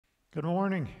Good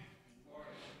morning.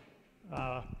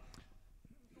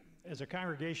 As a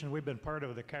congregation, we've been part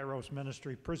of the Kairos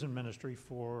ministry, prison ministry,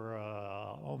 for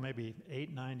maybe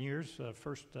 8-9 years.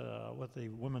 First with the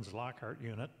Women's Lockhart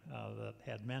unit that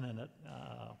had men in it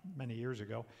many years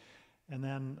ago. And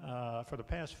then for the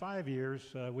past 5 years,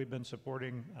 we've been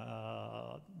supporting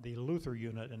the Luther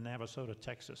unit in Navasota,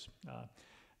 Texas.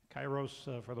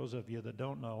 Kairos, for those of you that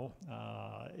don't know,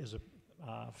 is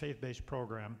a faith-based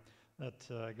program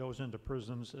that goes into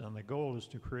prisons, and the goal is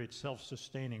to create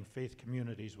self-sustaining faith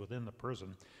communities within the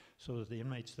prison so that the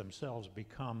inmates themselves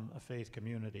become a faith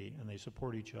community and they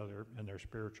support each other in their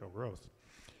spiritual growth.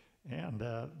 And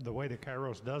the way that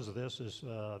Kairos does this is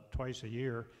twice a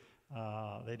year,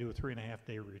 they do a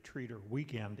 3.5-day retreat or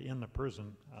weekend in the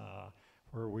prison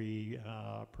where we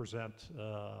present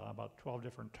about 12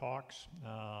 different talks,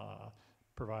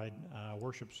 provide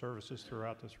worship services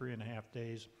throughout the 3.5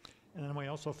 days. And then we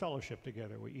also fellowship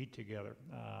together. We eat together,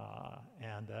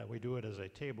 and we do it as a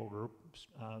table group,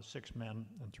 6 men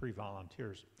and 3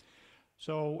 volunteers.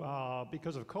 So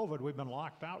because of COVID, we've been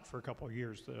locked out for a couple of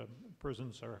years. The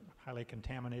prisons are a highly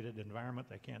contaminated environment.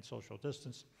 They can't social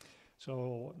distance.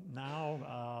 So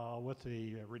now with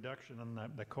the reduction in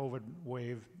the COVID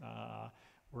wave,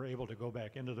 we're able to go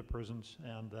back into the prisons,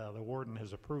 and the warden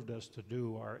has approved us to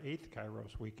do our 8th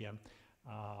Kairos weekend,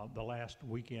 the last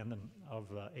weekend of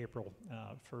April,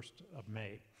 1st of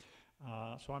May.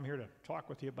 So I'm here to talk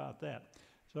with you about that.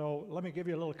 So let me give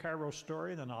you a little Kairos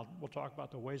story, then we'll talk about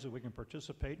the ways that we can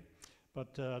participate.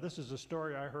 But this is a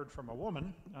story I heard from a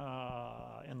woman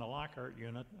in the Lockhart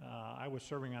unit. I was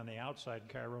serving on the outside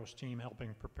Kairos team,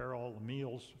 helping prepare all the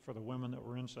meals for the women that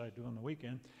were inside doing the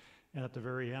weekend. And at the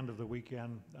very end of the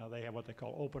weekend, they have what they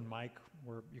call open mic,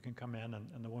 where you can come in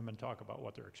and the women talk about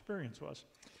what their experience was.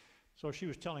 So she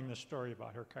was telling this story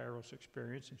about her Kairos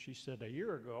experience, and she said, a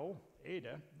year ago,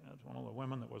 Ada, that's one of the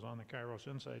women that was on the Kairos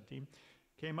Inside team,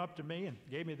 came up to me and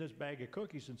gave me this bag of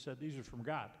cookies and said, these are from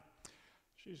God.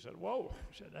 She said, whoa.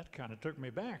 She said, that kind of took me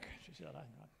back. She said, I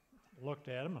looked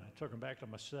at them and I took them back to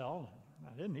my cell.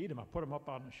 I didn't eat them. I put them up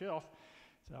on the shelf.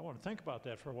 I said, I want to think about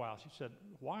that for a while. She said,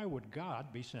 why would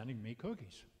God be sending me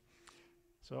cookies?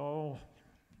 So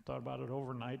I thought about it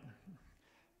overnight.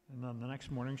 And then the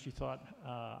next morning she thought,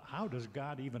 how does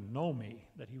God even know me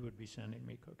that he would be sending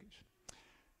me cookies?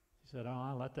 She said,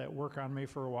 I'll let that work on me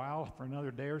for a while, for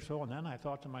another day or so. And then I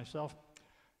thought to myself,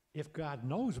 if God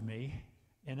knows me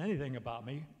and anything about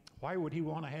me, why would he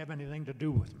want to have anything to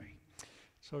do with me?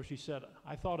 So she said,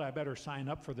 I thought I better sign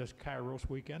up for this Kairos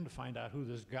weekend to find out who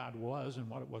this God was and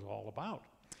what it was all about.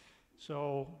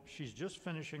 So she's just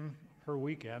finishing her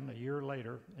weekend a year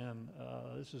later, and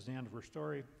this is the end of her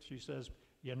story. She says,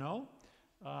 you know,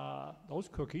 those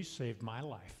cookies saved my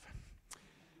life.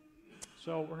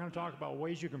 So we're going to talk about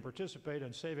ways you can participate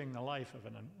in saving the life of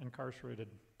an incarcerated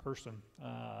person.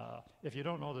 If you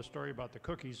don't know the story about the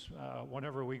cookies,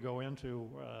 whenever we go in to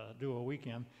do a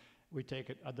weekend, we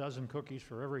take a dozen cookies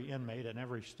for every inmate and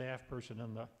every staff person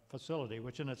in the facility,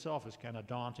 which in itself is kind of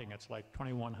daunting. It's like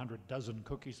 2,100 dozen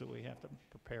cookies that we have to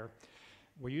prepare.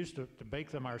 We used to bake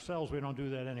them ourselves. We don't do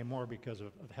that anymore because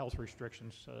of health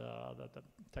restrictions that the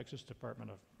Texas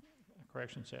Department of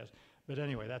Corrections has. But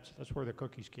anyway, that's where the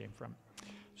cookies came from.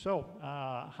 So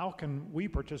how can we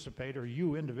participate, or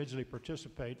you individually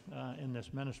participate in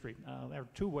this ministry? There are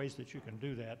 2 ways that you can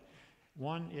do that.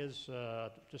 One is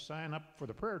to sign up for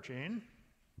the prayer chain.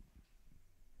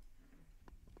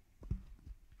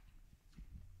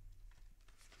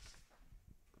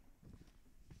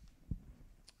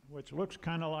 Which looks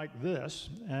kind of like this,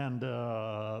 and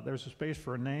there's a space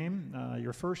for a name,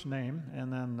 your first name,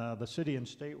 and then the city and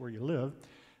state where you live,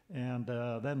 and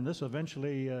then this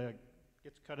eventually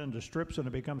gets cut into strips and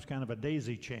it becomes kind of a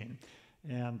daisy chain.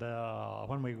 And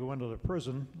when we go into the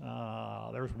prison,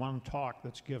 there's one talk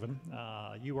that's given,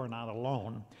 you are not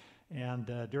alone.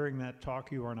 And during that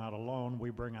talk, you are not alone, we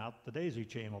bring out the daisy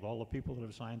chain with all the people that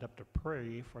have signed up to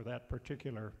pray for that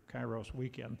particular Kairos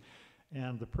weekend.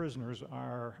 And the prisoners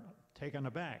are taken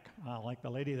aback, like the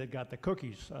lady that got the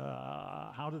cookies.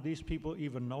 How do these people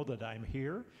even know that I'm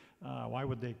here? Why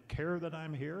would they care that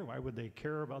I'm here? Why would they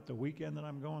care about the weekend that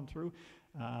I'm going through?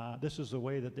 This is the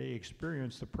way that they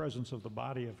experience the presence of the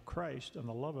body of Christ and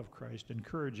the love of Christ,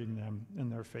 encouraging them in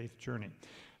their faith journey.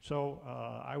 So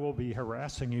I will be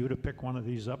harassing you to pick one of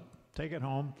these up, take it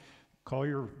home, call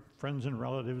your friends and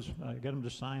relatives, get them to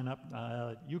sign up.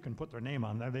 You can put their name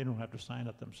on there. They don't have to sign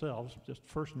it themselves. Just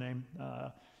first name,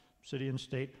 city and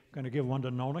state. I'm going to give one to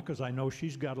Nona because I know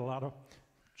she's got a lot of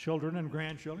children and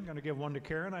grandchildren. Going to give one to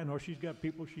Karen. I know she's got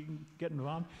people she can get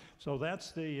involved. So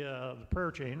that's the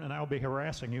prayer chain, and I'll be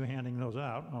harassing you, handing those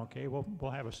out. Okay,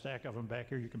 we'll have a stack of them back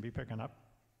here you can be picking up.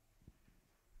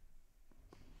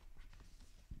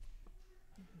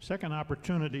 Second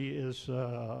opportunity is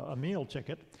a meal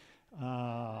ticket.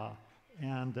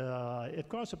 And it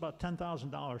costs about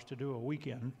 $10,000 to do a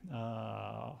weekend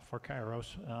for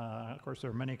Kairos. Of course,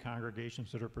 there are many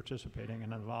congregations that are participating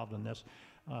and involved in this.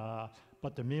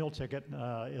 But the meal ticket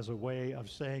is a way of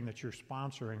saying that you're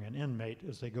sponsoring an inmate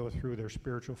as they go through their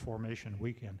spiritual formation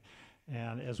weekend.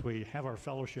 And as we have our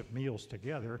fellowship meals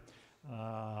together,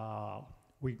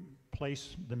 we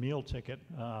place the meal ticket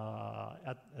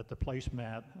at the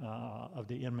placemat of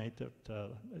the inmate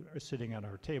that is sitting at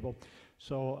our table.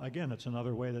 So again, it's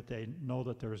another way that they know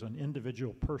that there's an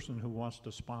individual person who wants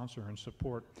to sponsor and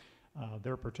support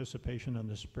their participation in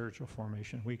the spiritual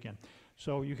formation weekend.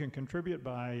 So you can contribute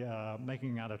by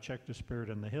making out a check to Spirit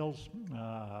in the Hills,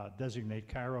 designate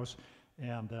Kairos,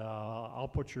 and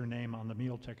I'll put your name on the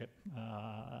meal ticket.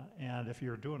 And if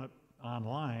you're doing it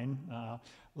online,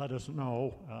 let us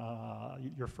know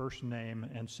your first name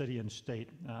and city and state,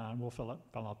 and we'll fill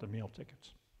out the meal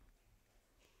tickets.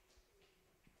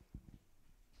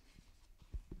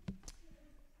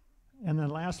 And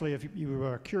then lastly, if you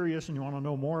are curious and you want to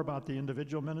know more about the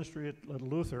individual ministry at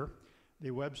Luther, the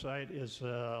website is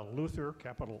Luther,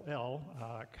 capital L,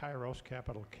 Kairos,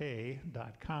 capital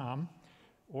K.com.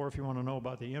 Or if you want to know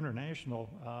about the international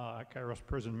Kairos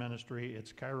Prison Ministry,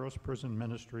 it's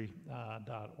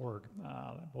kairosprisonministry.org.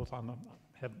 Both on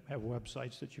have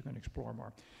websites that you can explore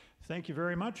more. Thank you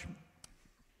very much.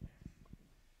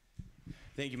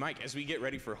 Thank you, Mike. As we get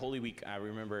ready for Holy Week, I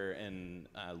remember in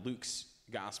Luke's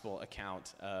gospel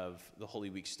account of the Holy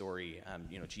Week story,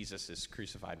 Jesus is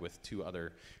crucified with two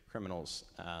other criminals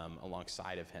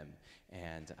alongside of him,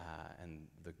 and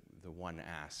the one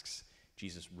asks,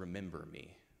 Jesus, remember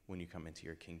me when you come into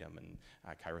your kingdom. And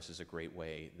Kairos is a great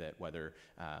way that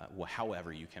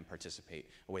however you can participate,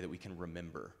 a way that we can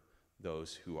remember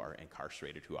those who are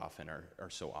incarcerated, who often are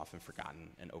so often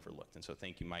forgotten and overlooked. And so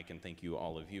thank you, Mike, and thank you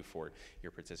all of you for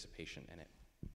your participation in it.